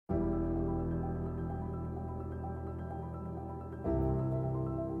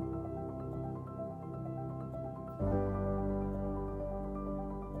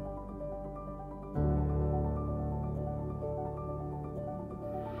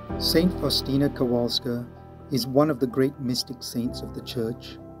Saint Faustina Kowalska is one of the great mystic saints of the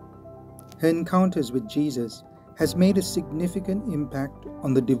Church. Her encounters with Jesus has made a significant impact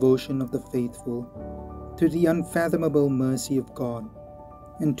on the devotion of the faithful to the unfathomable mercy of God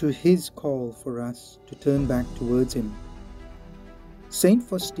and to His call for us to turn back towards Him. Saint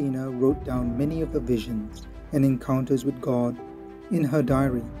Faustina wrote down many of her visions and encounters with God in her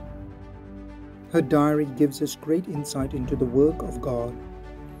diary. Her diary gives us great insight into the work of God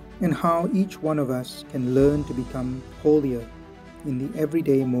and how each one of us can learn to become holier in the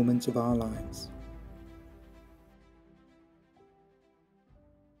everyday moments of our lives.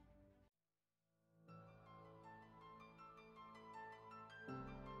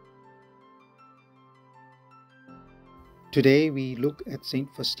 Today we look at Saint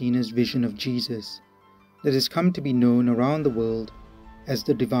Faustina's vision of Jesus that has come to be known around the world as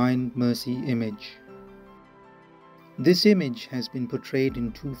the Divine Mercy image. This image has been portrayed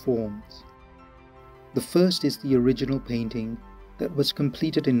in two forms. The first is the original painting that was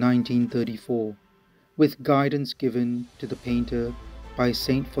completed in 1934, with guidance given to the painter by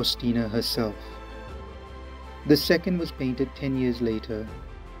Saint Faustina herself. The second was painted 10 years later,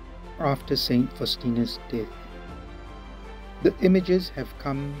 after Saint Faustina's death. The images have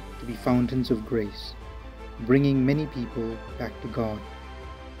come to be fountains of grace, bringing many people back to God.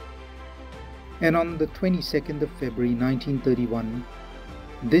 And on the 22nd of February 1931,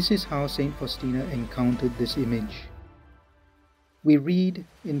 this is how Saint Faustina encountered this image. We read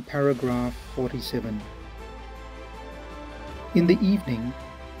in paragraph 47. In the evening,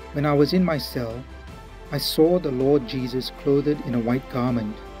 when I was in my cell, I saw the Lord Jesus clothed in a white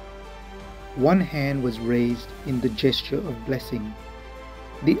garment. One hand was raised in the gesture of blessing.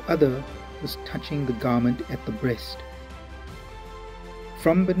 The other was touching the garment at the breast.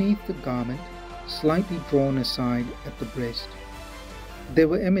 From beneath the garment, slightly drawn aside at the breast, there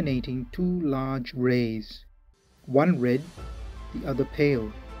were emanating two large rays, one red, the other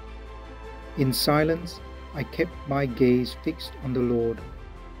pale. In silence, I kept my gaze fixed on the Lord.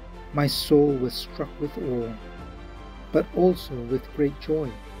 My soul was struck with awe, but also with great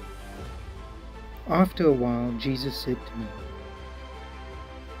joy. After a while, Jesus said to me,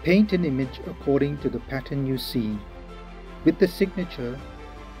 "Paint an image according to the pattern you see, with the signature,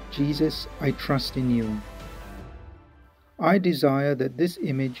 'Jesus, I trust in you.' I desire that this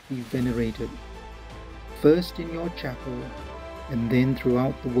image be venerated, first in your chapel and then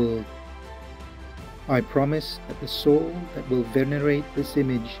throughout the world. I promise that the soul that will venerate this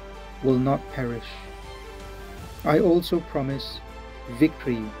image will not perish. I also promise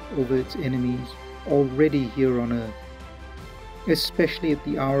victory over its enemies already here on earth, especially at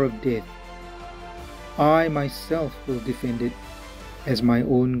the hour of death. I myself will defend it as my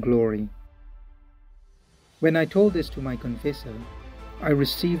own glory." When I told this to my confessor, I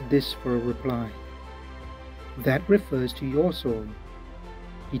received this for a reply. "That refers to your soul."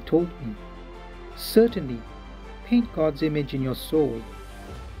 He told me, "Certainly, paint God's image in your soul."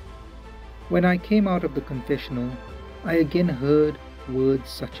 When I came out of the confessional, I again heard words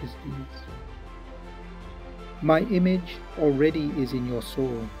such as these. "My image already is in your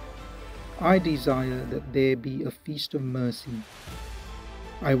soul. I desire that there be a feast of mercy.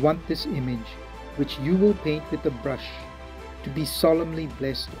 I want this image, which you will paint with a brush, to be solemnly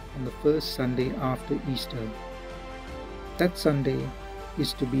blessed on the first Sunday after Easter. That Sunday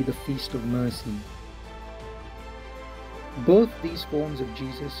is to be the Feast of Mercy." Both these forms of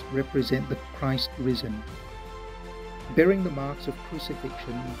Jesus represent the Christ risen, bearing the marks of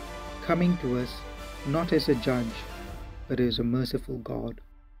crucifixion, coming to us not as a judge, but as a merciful God.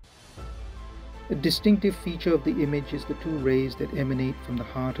 A distinctive feature of the image is the two rays that emanate from the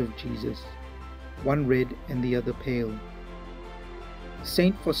heart of Jesus, one red and the other pale.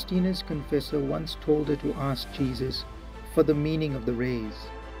 Saint Faustina's confessor once told her to ask Jesus for the meaning of the rays,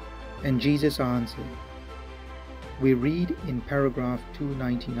 and Jesus answered. We read in paragraph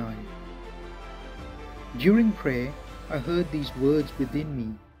 299. "During prayer, I heard these words within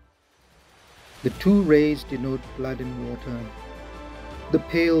me. The two rays denote blood and water. The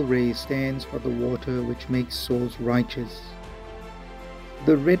pale ray stands for the water which makes souls righteous.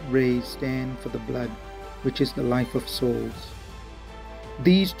 The red rays stand for the blood, which is the life of souls.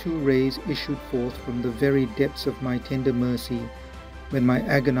 These two rays issued forth from the very depths of my tender mercy when my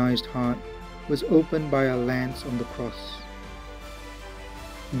agonized heart was opened by a lance on the cross.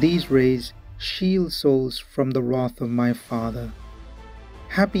 These rays shield souls from the wrath of my Father.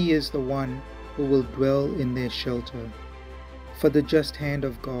 Happy is the one who will dwell in their shelter, for the just hand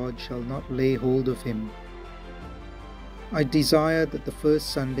of God shall not lay hold of him. I desire that the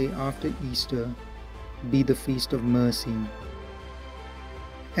first Sunday after Easter be the Feast of Mercy.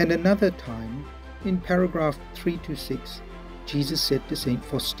 And another time, in paragraph 326, Jesus said to Saint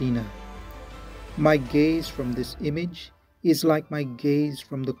Faustina, "My gaze from this image is like my gaze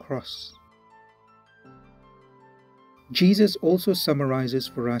from the cross." Jesus also summarizes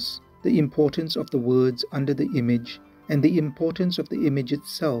for us the importance of the words under the image and the importance of the image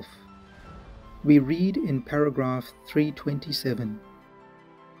itself. We read in paragraph 327,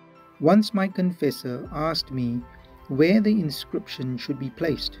 "Once my confessor asked me where the inscription should be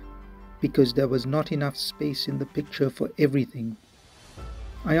placed, because there was not enough space in the picture for everything.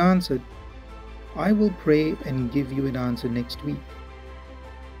 I answered, 'I will pray and give you an answer next week.'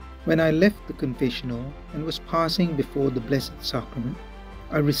 When I left the confessional and was passing before the Blessed Sacrament,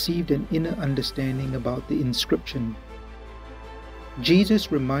 I received an inner understanding about the inscription.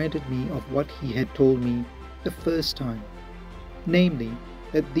 Jesus reminded me of what he had told me the first time, namely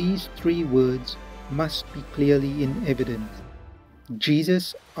that these three words must be clearly in evidence.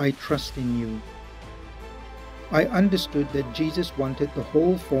 Jesus, I trust in you." I understood that Jesus wanted the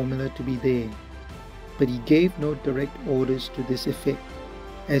whole formula to be there, but he gave no direct orders to this effect,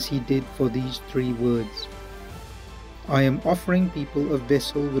 as he did for these three words. I am offering people a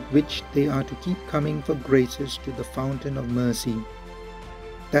vessel with which they are to keep coming for graces to the fountain of mercy.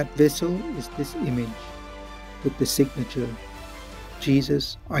 That vessel is this image, with the signature,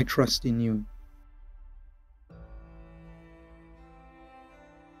 Jesus, I trust in you.